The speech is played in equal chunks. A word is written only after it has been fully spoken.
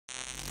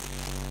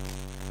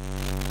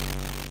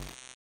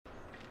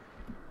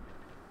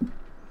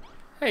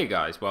Hey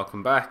guys,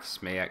 welcome back.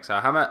 It's me,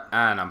 xrhammer,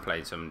 and I'm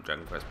playing some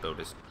Dragon Quest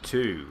Builders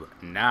 2.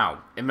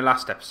 Now, in the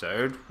last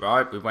episode,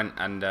 right, we went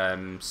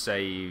and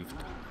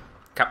saved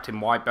Captain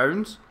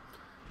Whitebones,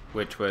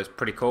 which was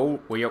pretty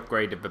cool. We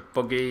upgraded the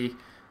buggy,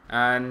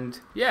 and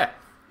yeah,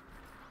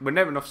 we're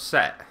near enough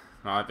set.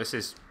 Right,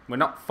 we're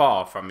not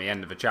far from the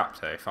end of the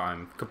chapter, if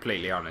I'm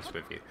completely honest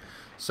with you.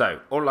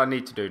 So, all I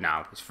need to do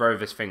now is throw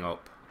this thing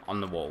up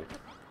on the wall.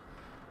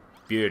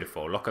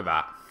 Beautiful, look at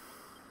that.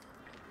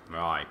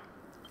 Right.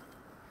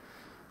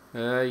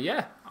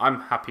 Yeah,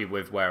 I'm happy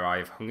with where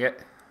I've hung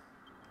it.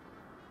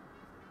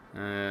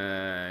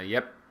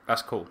 Yep,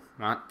 that's cool,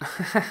 right?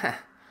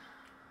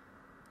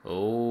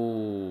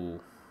 Oh,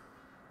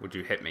 would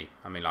you hit me?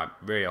 I mean, like,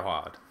 real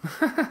hard.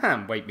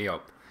 And wake me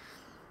up.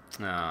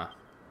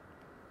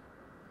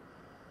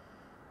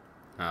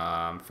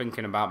 I'm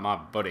thinking about my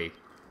buddy.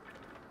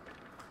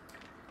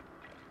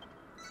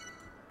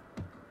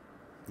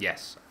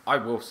 Yes, I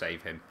will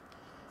save him.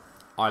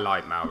 I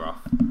like Malroth.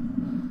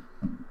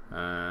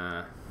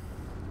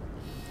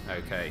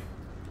 Okay,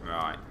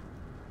 right.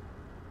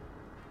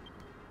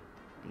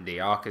 The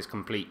arc is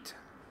complete.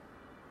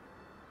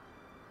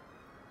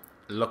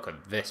 Look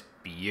at this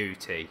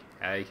beauty,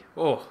 eh?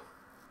 Oh,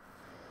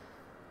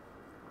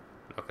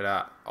 look at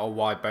that. Old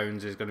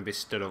Whitebones is going to be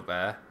stood up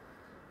there.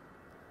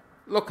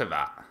 Look at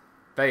that.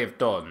 They have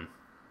done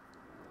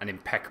an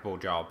impeccable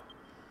job.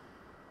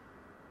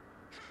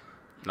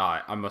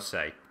 Like, I must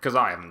say, because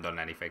I haven't done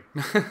anything.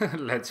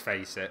 Let's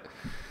face it.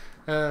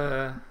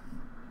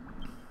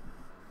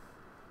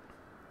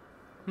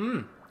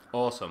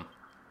 Awesome.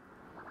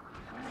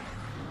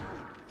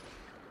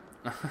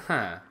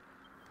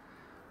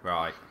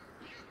 Right.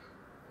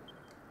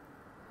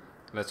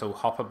 Let's all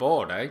hop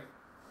aboard, eh?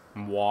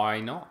 Why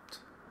not?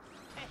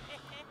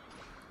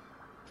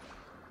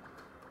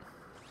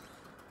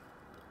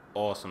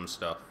 Awesome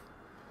stuff.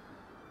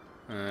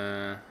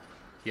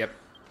 Yep.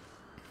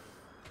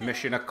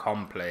 Mission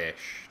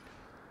accomplished.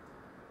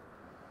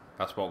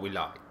 That's what we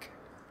like.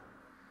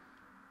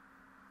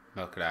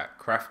 Look at that.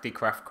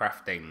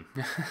 Crafting.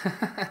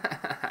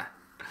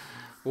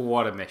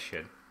 What a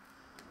mission.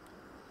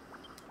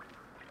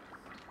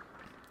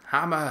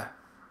 Hammer!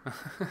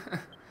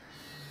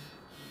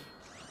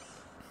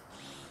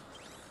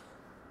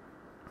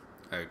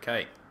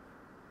 Okay.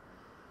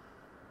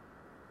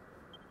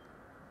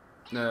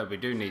 No, we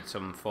do need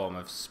some form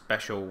of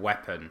special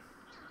weapon.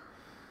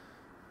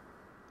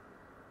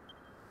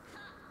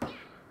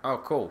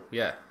 Oh, cool.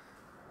 Yeah.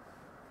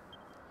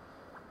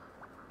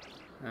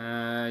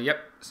 Yep,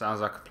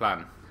 sounds like a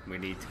plan. We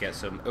need to get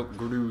some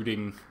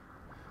upgrading.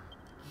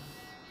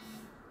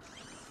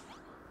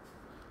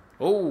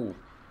 Oh,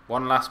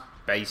 one last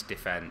base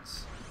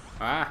defense.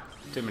 Ah,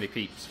 too many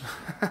peeps.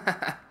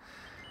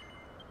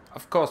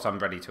 Of course I'm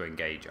ready to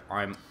engage.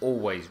 I'm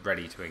always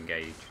ready to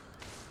engage.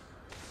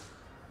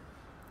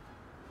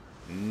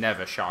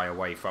 Never shy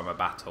away from a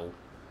battle.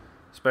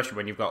 Especially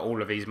when you've got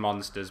all of these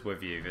monsters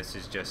with you. This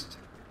is just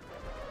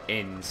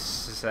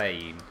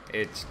insane.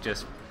 It's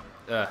just...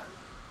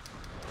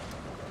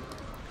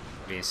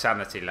 The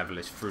insanity level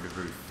is through the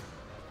roof.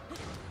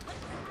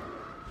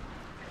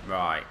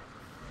 Right.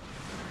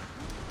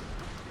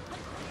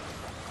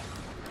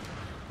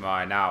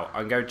 Right, now,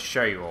 I'm going to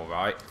show you,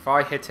 alright? If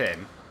I hit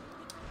him...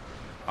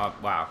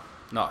 wow,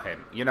 not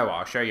him. You know what,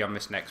 I'll show you on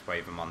this next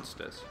wave of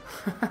monsters.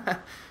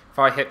 If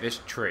I hit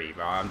this tree,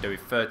 right, I'm doing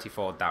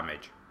 34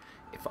 damage.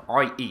 If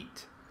I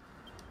eat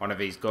one of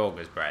these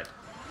Gorga's bread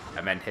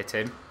and then hit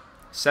him,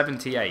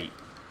 78.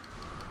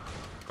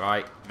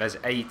 Right, there's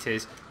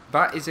 80s.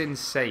 That is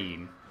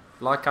insane.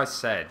 Like I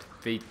said,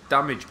 the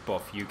damage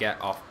buff you get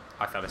off...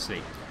 I fell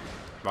asleep.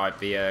 Right,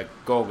 the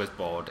Gorga's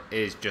board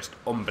is just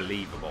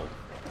unbelievable.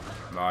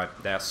 Right,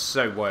 they are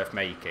so worth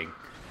making.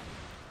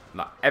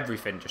 Like,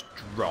 everything just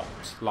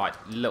drops like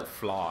little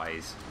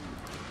flies.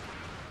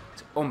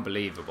 It's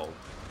unbelievable.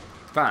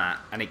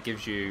 That, and it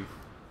gives you...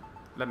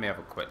 Let me have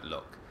a quick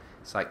look.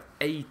 It's like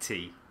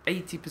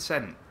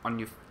 80% on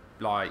your...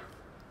 Like,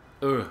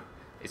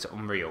 it's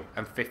unreal.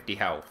 And 50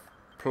 health.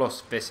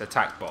 Plus this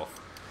attack buff,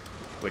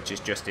 which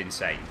is just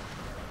insane.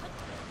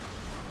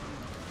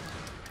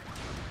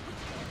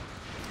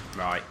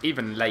 Right,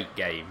 even late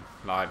game,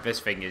 like, this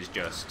thing is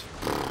just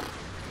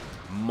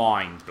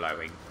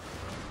mind-blowing.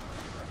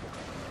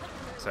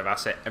 So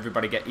that's it.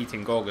 Everybody get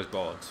eating Gorga's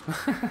boards.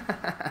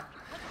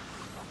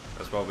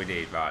 That's what we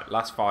need. Right,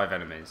 last 5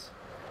 enemies.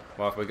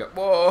 What have we got?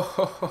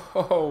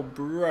 Whoa,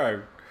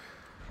 bro.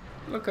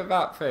 Look at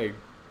that thing.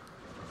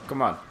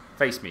 Come on,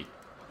 face me.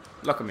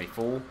 Look at me,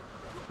 fool.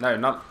 No,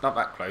 not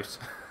that close.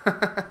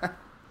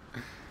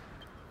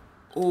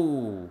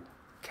 Ooh,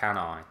 can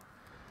I?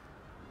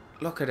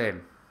 Look at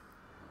him.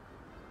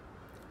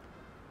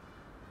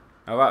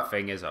 Oh, that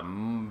thing is a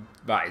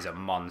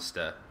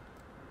monster.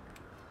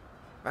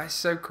 That is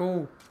so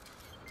cool.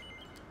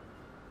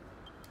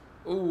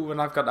 Ooh, and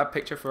I've got that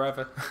picture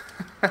forever.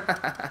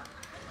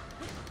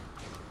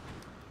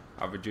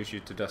 I'll reduce you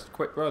to dust.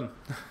 Quick run.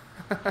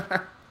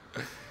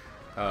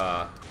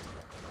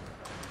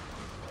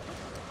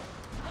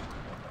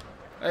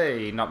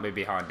 Hey, knocked me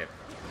behind him.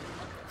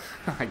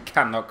 I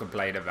cannot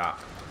complain of that.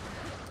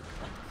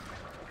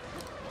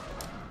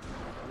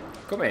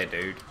 Come here,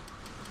 dude.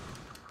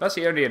 That's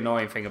the only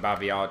annoying thing about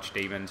the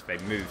archdemons. They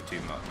move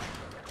too much.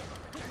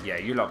 Yeah,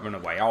 you lot run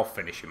away. I'll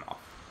finish him off.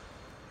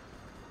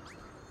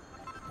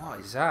 What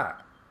is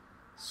that?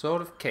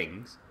 Sword of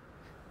Kings?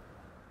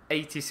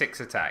 86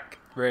 attack.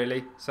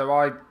 Really? So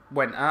I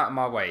went out of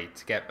my way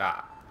to get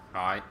that,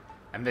 right?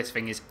 And this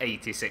thing is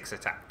 86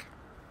 attack.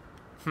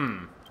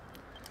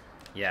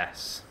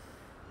 Yes.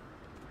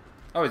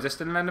 Oh, is there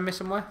still an enemy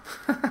somewhere?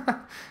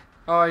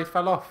 Oh, he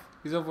fell off.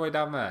 He's all the way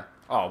down there.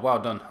 Oh, well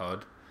done,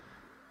 Hood.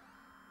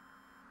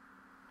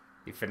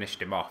 He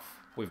finished him off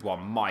with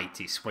one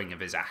mighty swing of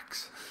his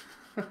axe.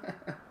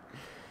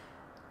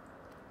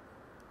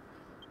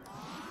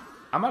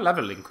 And my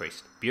level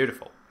increased.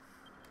 Beautiful.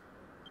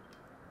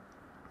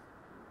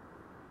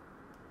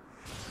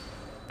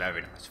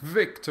 Very nice.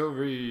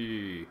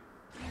 Victory!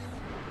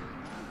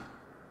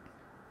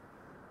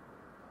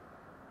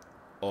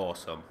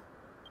 Awesome.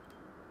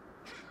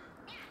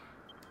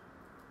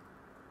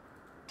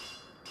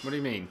 What do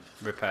you mean,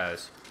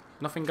 repairs?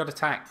 Nothing got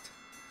attacked.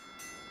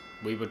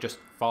 We were just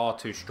far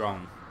too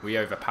strong. We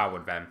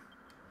overpowered them.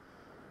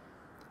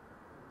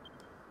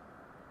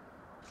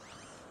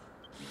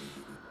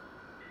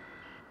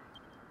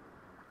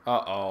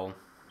 Uh-oh.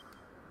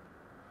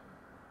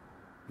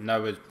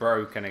 Noah's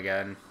broken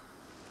again.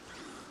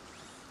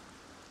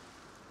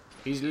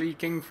 He's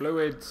leaking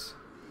fluids.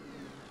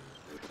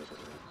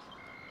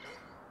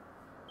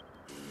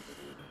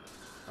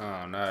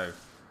 Oh no.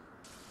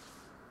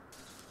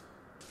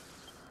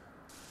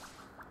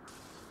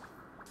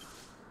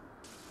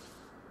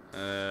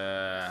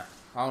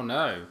 Oh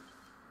no.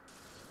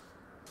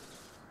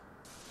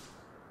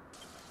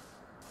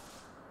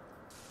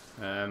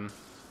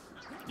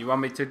 You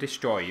want me to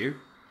destroy you?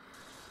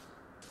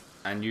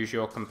 And use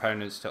your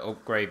components to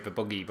upgrade the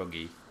Buggy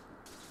Buggy?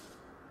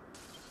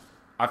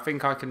 I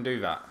think I can do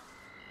that.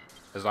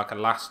 As like a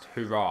last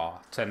hurrah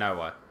to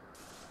Noah.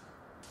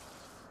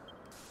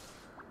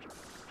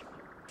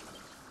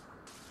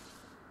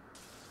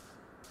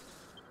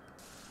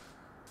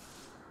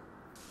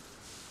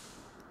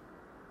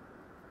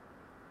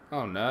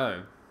 Oh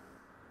no.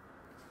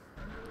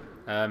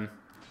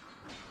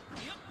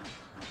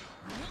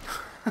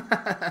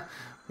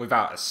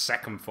 Without a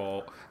second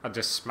thought, I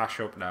just smash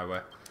up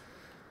Noah.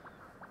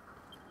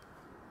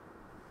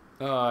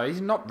 Oh,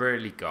 he's not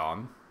really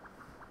gone.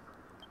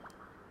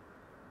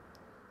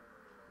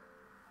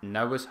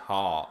 Noah's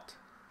heart.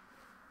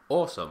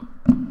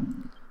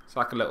 Awesome. It's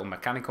like a little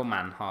mechanical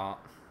man heart.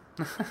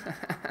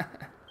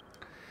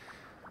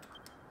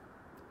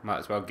 Might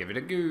as well give it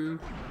a go.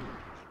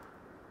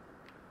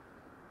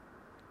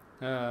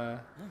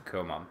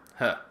 Come on.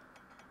 Huh.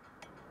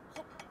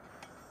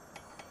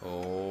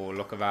 Oh,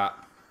 look at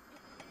that.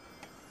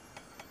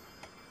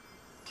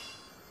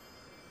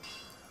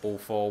 All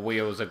four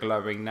wheels are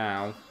glowing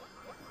now.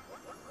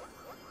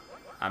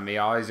 And my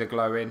eyes are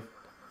glowing.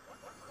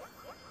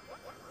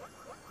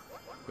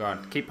 Go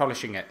on, keep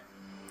polishing it.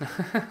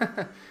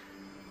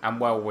 And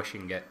well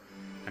wishing it.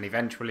 And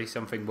eventually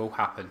something will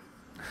happen.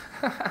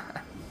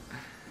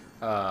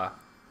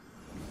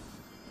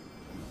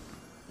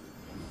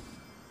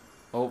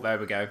 Oh, there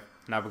we go.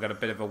 Now we've got a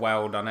bit of a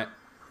weld on it.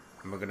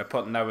 And we're going to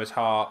put Noah's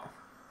heart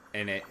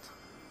in it.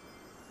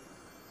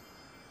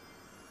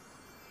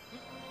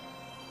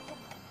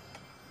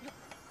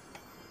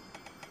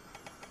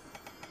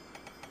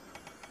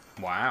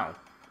 Wow.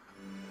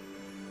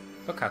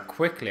 Look how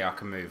quickly I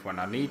can move when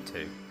I need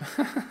to.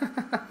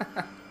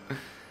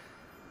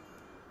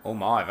 Oh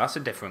my, that's a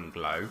different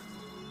glow.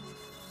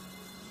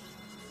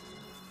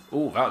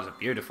 Oh, that was a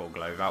beautiful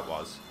glow, that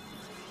was.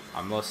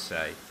 I must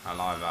say, I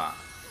like that.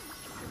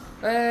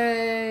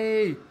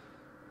 Hey!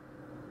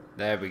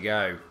 There we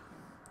go.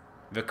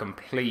 The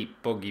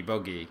complete Buggy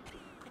Buggy.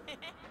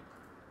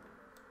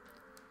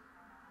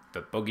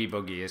 The Buggy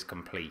Buggy is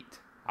complete.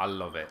 I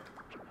love it.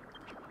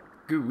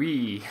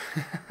 Gooey.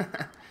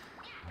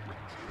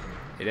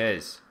 It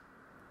is.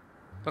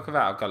 Look at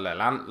that, I've got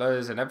little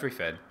antlers and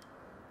everything.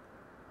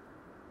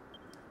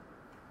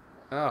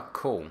 Oh,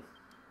 cool.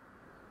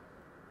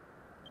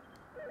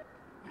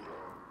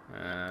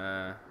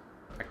 I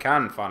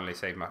can finally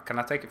save my... Can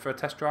I take it for a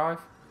test drive?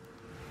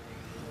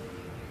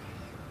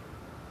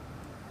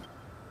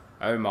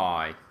 Oh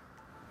my.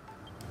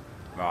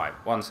 Right,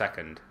 1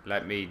 second.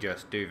 Let me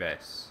just do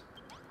this.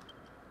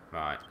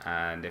 Right,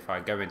 and if I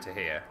go into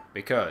here,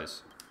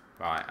 because...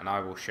 Right, and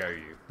I will show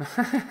you.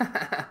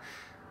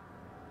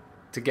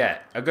 To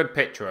get a good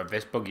picture of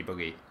this Buggy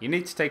Buggy, you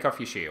need to take off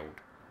your shield.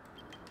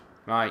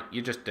 Right,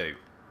 you just do.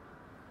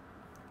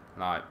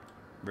 Like,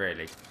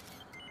 really.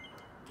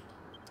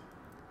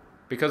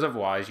 Because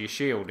otherwise your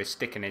shield is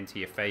sticking into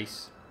your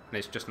face and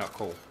it's just not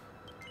cool.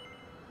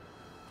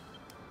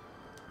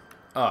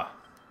 Ah,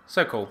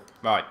 so cool.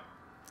 Right,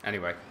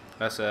 anyway,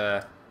 let's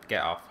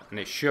get off. And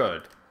it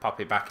should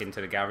pop it back into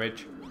the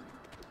garage.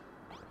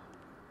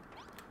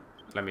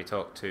 Let me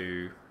talk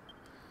to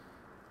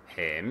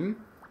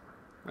him.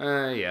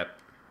 Yep.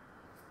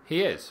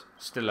 he is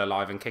still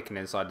alive and kicking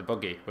inside the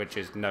buggy, which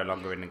is no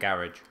longer in the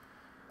garage.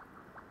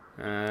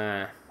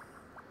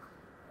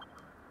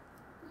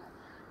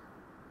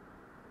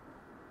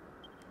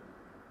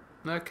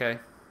 Okay.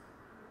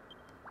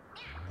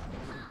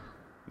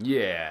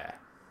 Yeah.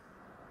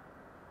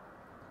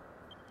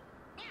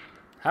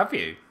 Have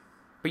you?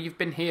 But you've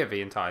been here the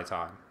entire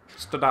time.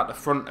 Stood out the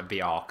front of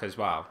the ark as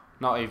well.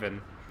 Not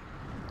even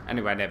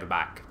anywhere near the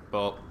back.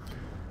 But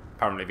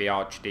apparently the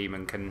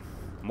archdemon can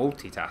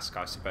multitask,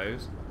 I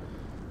suppose.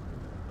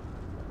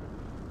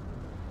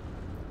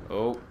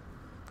 Oh.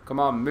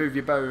 Come on, move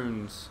your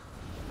bones.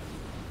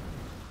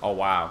 Oh,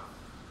 wow.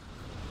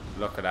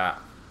 Look at that.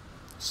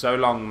 So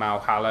long,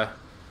 Malhalla,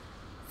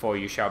 for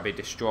you shall be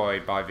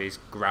destroyed by these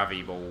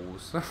gravity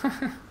balls.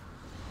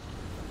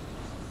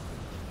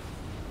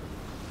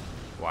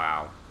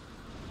 Wow.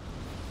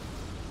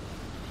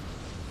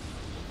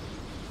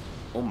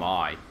 Oh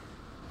my.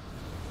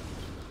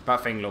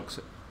 That thing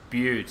looks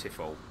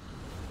beautiful.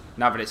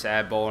 Now that it's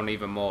airborne,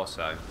 even more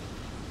so.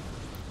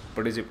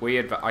 But is it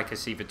weird that I can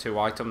see the 2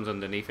 items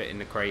underneath it in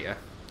the crater?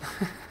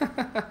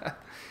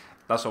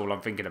 That's all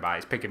I'm thinking about,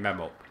 is picking them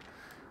up.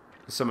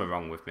 There's something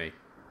wrong with me.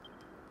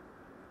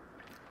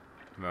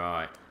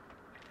 Right.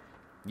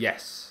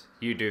 Yes,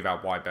 you do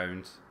that, white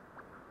bones.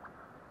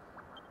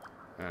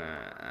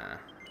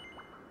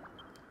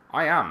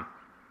 I am.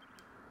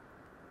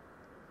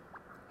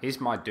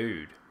 He's my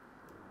dude.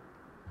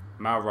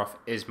 Malroth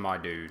is my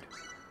dude.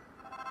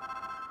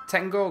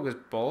 Tengorga's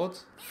bored?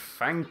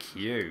 Thank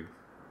you.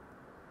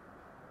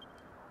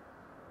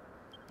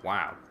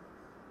 Wow.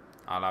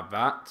 I'll have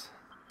that.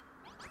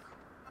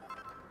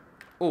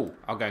 Oh,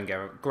 I'll go and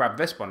grab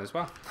this one as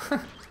well.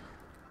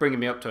 Bringing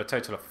me up to a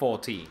total of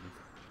 14.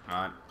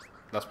 Alright,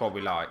 that's what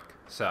we like.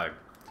 So,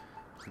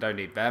 I don't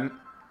need them.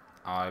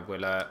 I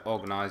will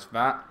organise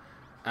that.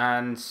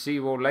 And see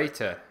you all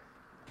later,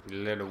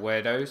 you little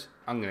weirdos.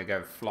 I'm going to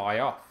go fly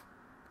off.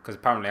 Because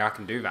apparently I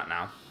can do that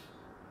now.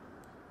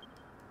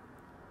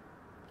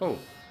 Oh,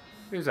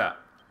 who's that?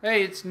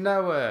 Hey, it's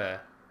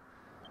Noah.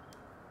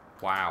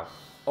 Wow,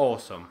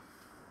 awesome.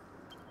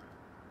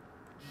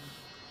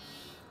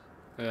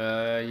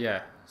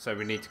 Yeah, so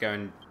we need to go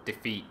and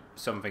defeat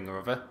something or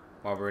other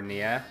while we're in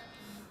the air.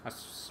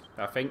 That's,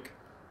 I think.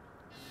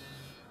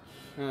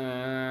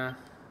 I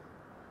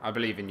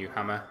believe in you,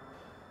 Hammer.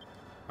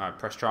 Alright,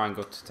 press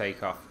triangle to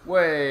take off.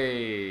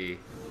 Way!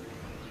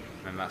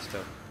 And that's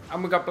still.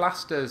 And we got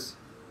blasters.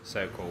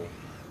 So cool.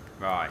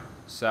 Right,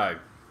 so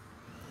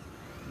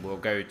we'll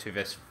go to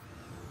this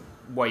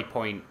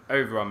waypoint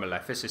over on the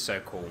left. This is so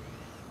cool.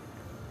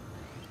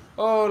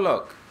 Oh,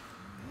 look.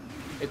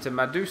 It's a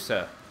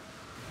Medusa.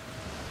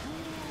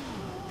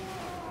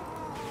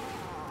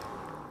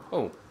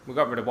 Oh, we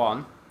got rid of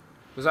one.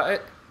 Was that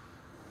it?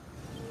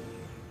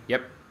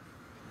 Yep.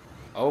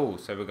 Oh,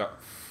 so we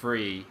got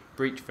 3.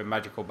 Breach the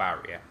magical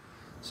barrier.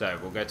 So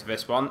we'll go to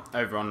this one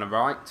over on the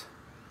right.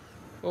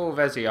 Oh,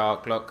 there's the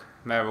ark. Look,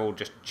 they're all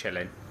just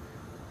chilling.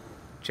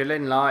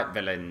 Chilling like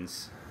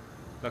villains.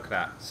 Look at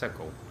that. So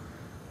cool.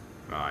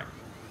 Right.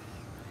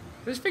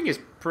 This thing is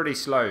pretty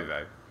slow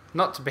though.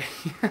 Not to be,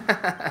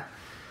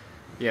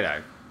 you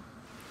know,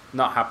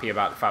 not happy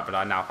about the fact that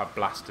I now have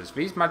blasters.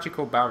 These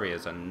magical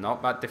barriers are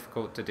not that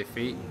difficult to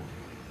defeat,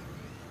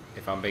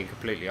 if I'm being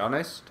completely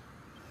honest.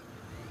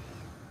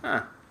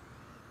 Huh.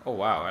 Oh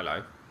wow,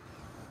 hello.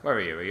 Where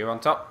are you? Are you on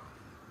top?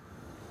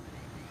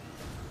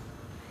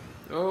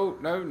 Oh,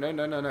 no, no,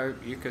 no, no, no.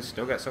 You can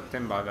still get sucked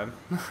in by them.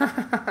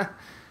 I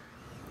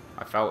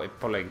felt it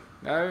pulling.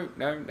 No,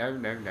 no, no,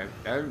 no, no,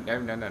 no, no,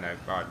 no, no, no.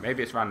 Right,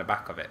 maybe it's around the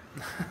back of it.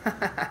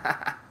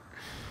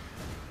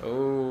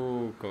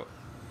 Oh, good.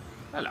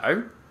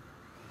 Hello.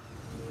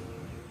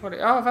 What?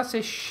 Oh, that's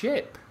his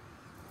ship.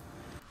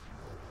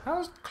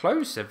 How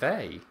close are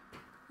they?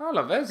 Oh,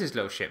 look, there's his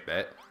little ship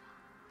bit.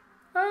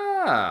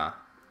 Ah,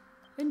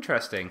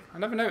 interesting. I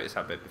never noticed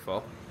that bit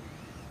before.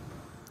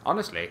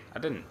 Honestly, I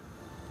didn't.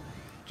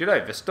 Do you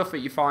know, the stuff that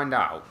you find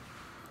out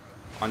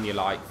on your,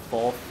 like,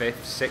 4th,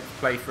 5th, 6th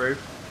playthrough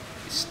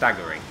is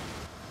staggering.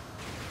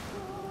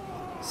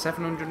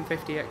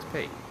 750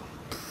 XP.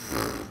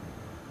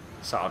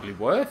 It's hardly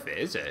worth it,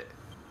 is it?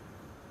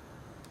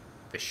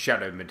 The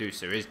Shadow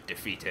Medusa is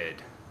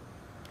defeated.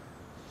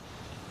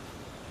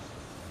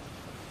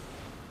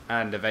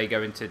 And are they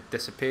going to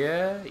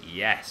disappear?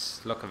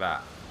 Yes, look at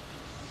that.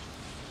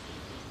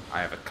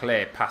 I have a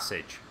clear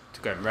passage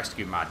to go and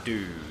rescue my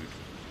dude.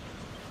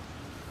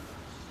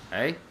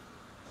 Hey?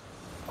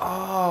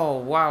 Oh,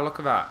 wow, look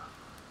at that.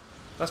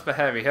 That's the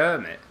hairy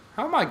hermit.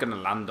 How am I going to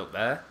land up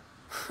there?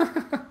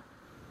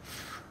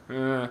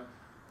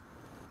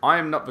 I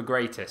am not the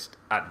greatest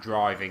at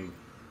driving,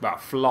 well,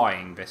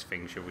 flying this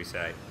thing, shall we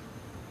say.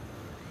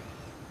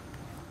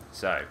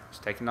 So, let's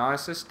take it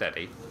nice and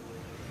steady.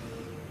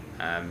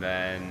 And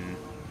then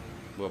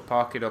we'll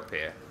park it up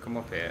here. Come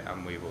up here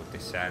and we will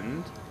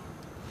descend.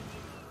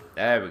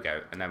 There we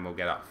go. And then we'll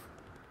get off.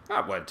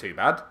 That weren't too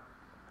bad.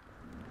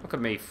 Look at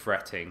me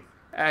fretting.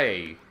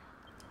 Hey,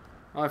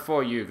 I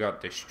thought you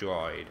got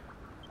destroyed.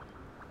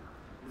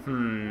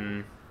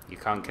 You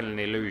can't kill an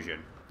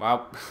illusion.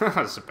 Well,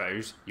 I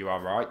suppose you are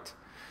right.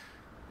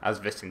 As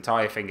this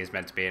entire thing is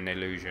meant to be an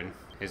illusion,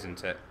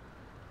 isn't it?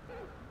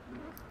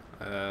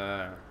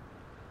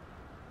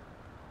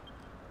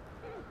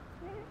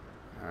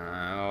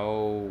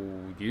 Oh,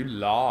 you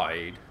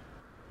lied.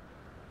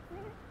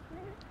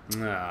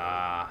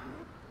 Ah.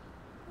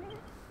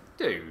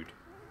 Dude.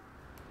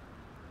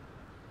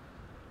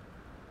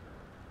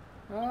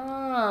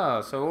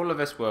 Ah, so all of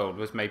this world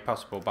was made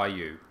possible by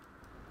you.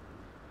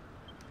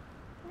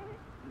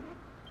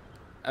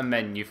 And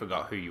then you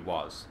forgot who you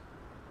was.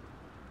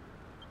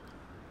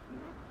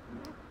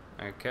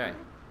 Okay.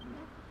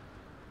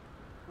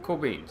 Cool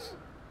beans.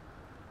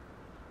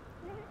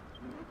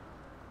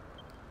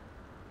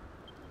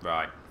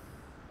 Right.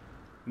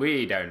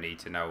 We don't need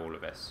to know all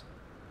of this.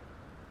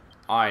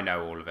 I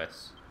know all of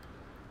this.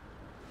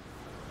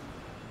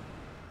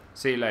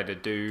 See you later,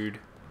 dude.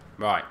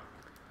 Right.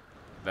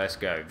 Let's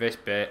go. This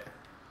bit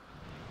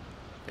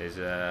is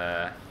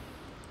rather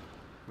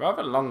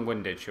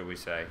long-winded, shall we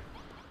say.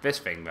 This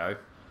thing, though.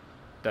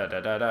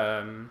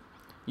 Da-da-da-dum.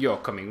 You're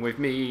coming with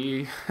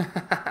me.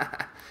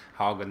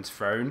 Hagen's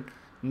throne.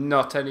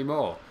 Not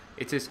anymore.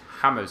 It is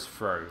Hammer's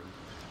throne.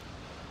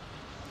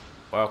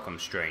 Welcome,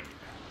 stranger.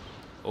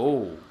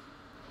 Oh.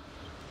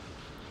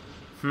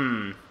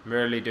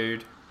 Really,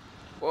 dude?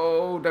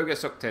 Whoa, don't get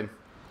sucked in.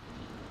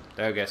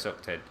 Don't get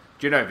sucked in.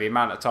 Do you know the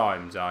amount of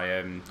times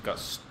I got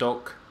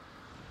stuck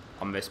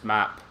on this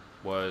map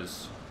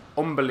was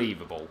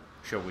unbelievable,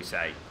 shall we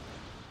say.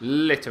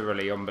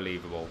 Literally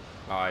unbelievable.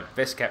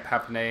 This kept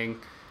happening,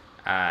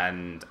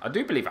 and I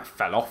do believe I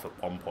fell off at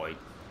one point.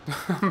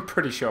 I'm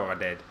pretty sure I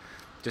did.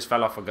 Just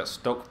fell off and got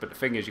stuck, but the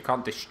thing is, you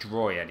can't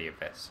destroy any of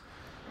this.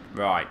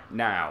 Right,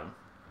 now,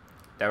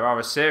 there are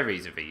a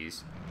series of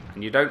these,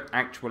 and you don't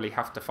actually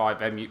have to fight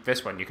them.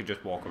 This one, you can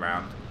just walk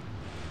around.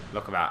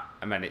 Look at that.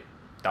 And then it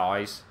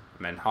dies.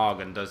 And then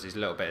Hagen does his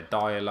little bit of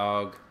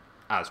dialogue,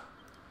 as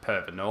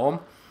per the norm.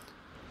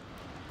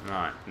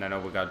 Right, and then all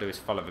we gotta do is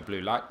follow the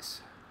blue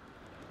lights.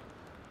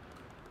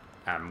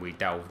 And we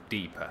delve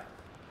deeper.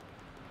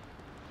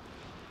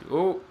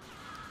 Oh,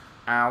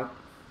 ow.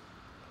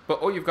 But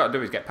all you've got to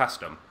do is get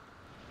past them.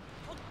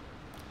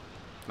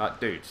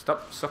 Like, dude,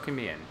 stop sucking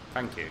me in.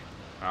 Thank you.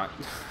 Right.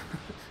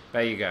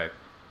 There you go.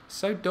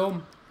 So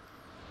dumb.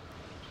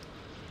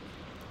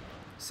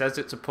 Says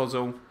it's a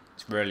puzzle.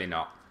 It's really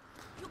not.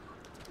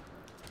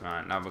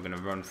 Right, now we're going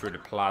to run through the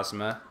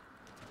plasma.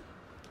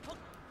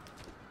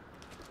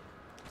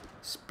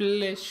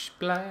 Splish,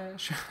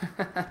 splash.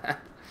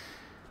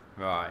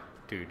 Right.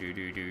 Do.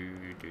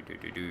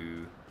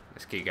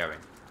 Let's keep going.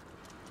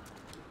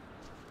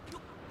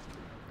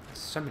 There's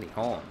so many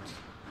horns.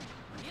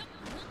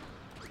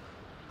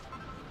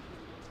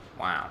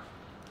 Wow.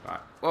 Right.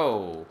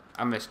 Whoa.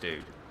 And this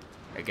dude.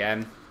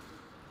 Again.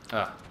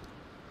 Ugh.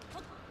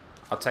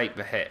 I'll take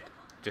the hit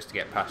just to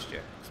get past you.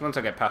 So once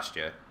I get past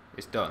you,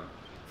 it's done.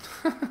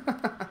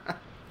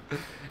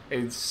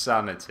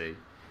 Insanity.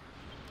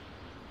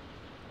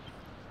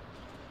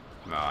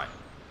 Right.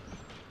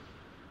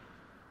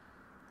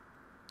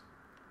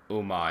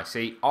 Oh my.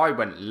 See, I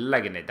went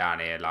legging it down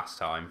here last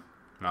time.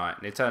 Right.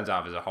 And it turns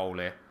out there's a hole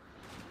here.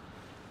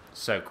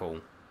 So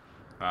cool.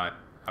 Right.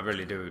 I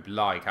really do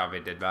like how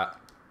they did that.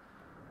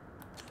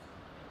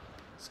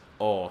 It's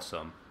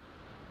awesome.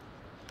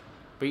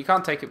 But you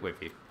can't take it with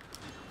you.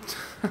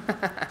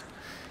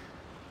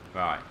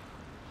 Right.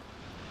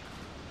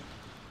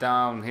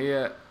 Down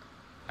here.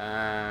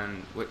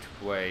 And which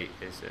way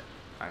is it?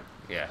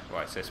 Yeah,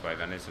 right, it's this way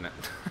then, isn't it?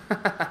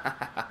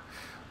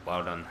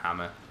 Well done,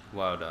 Hammer.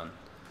 Well done.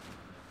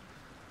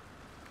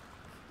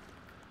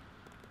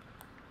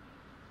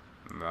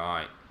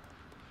 Right.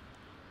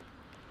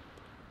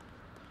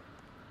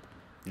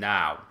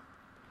 Now.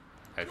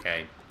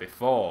 Okay,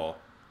 before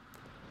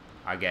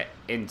I get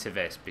into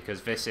this,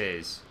 because this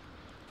is...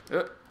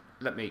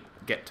 let me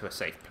get to a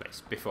safe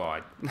place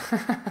before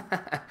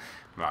I...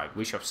 Right,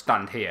 we shall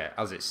stand here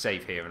as it's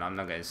safe here and I'm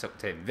not getting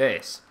sucked in.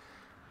 This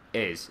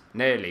is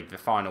nearly the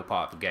final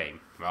part of the game,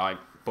 right?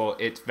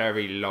 But it's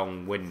very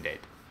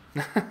long-winded.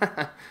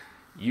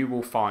 You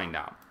will find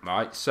out,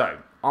 right? So,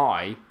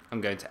 I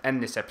am going to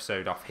end this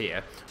episode off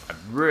here. I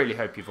really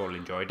hope you've all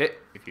enjoyed it.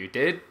 If you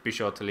did, be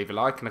sure to leave a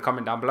like and a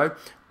comment down below.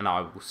 And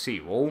I will see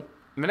you all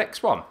in the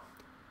next one.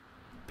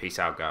 Peace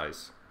out,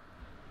 guys.